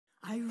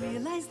I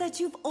realize that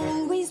you've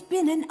always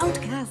been an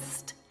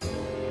outcast.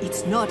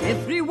 It's not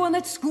everyone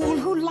at school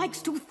who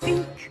likes to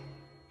think.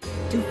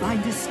 To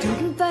find a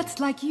student that's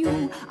like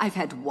you, I've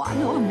had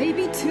one or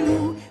maybe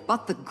two,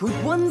 but the good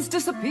ones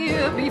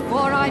disappear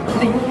before I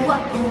blink.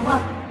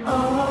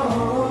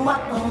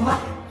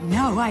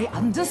 Now I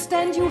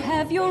understand you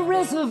have your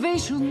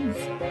reservations.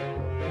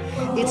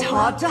 It's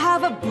hard to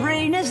have a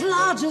brain as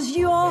large as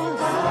yours.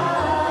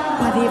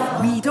 But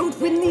if we don't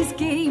win these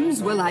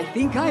games, well, I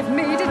think I've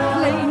made it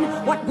plain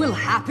what will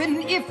happen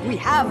if we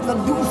have the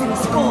losing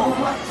score.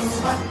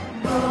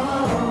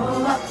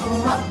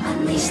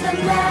 Unleash the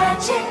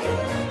magic,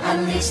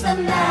 unleash the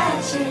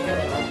magic.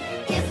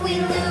 If we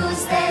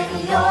lose, then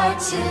you're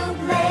to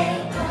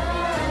blame.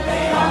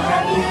 They all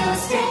have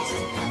used it,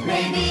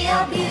 maybe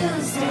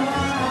abused it.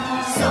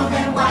 So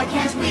then why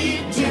can't we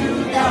do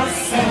the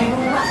same?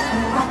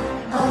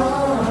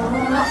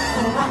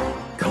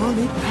 Call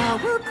it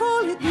power,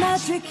 call it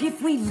magic.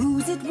 If we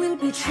lose, it will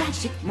be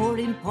tragic. More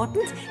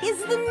important is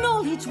the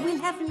knowledge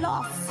we'll have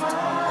lost.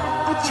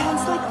 A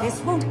chance like this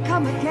won't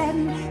come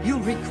again.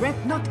 You'll regret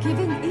not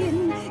giving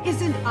in.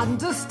 Isn't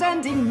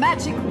understanding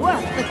magic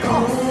worth the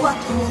cost?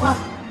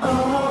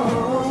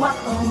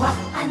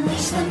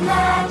 Unleash the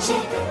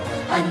magic,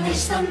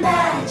 unleash the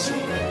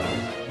magic.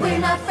 We're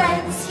not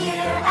friends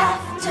here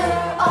after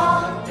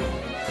all.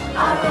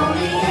 Our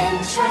only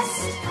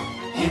interest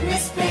in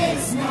this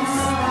business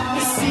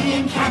is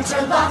seeing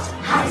Canterlot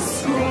High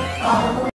School fall.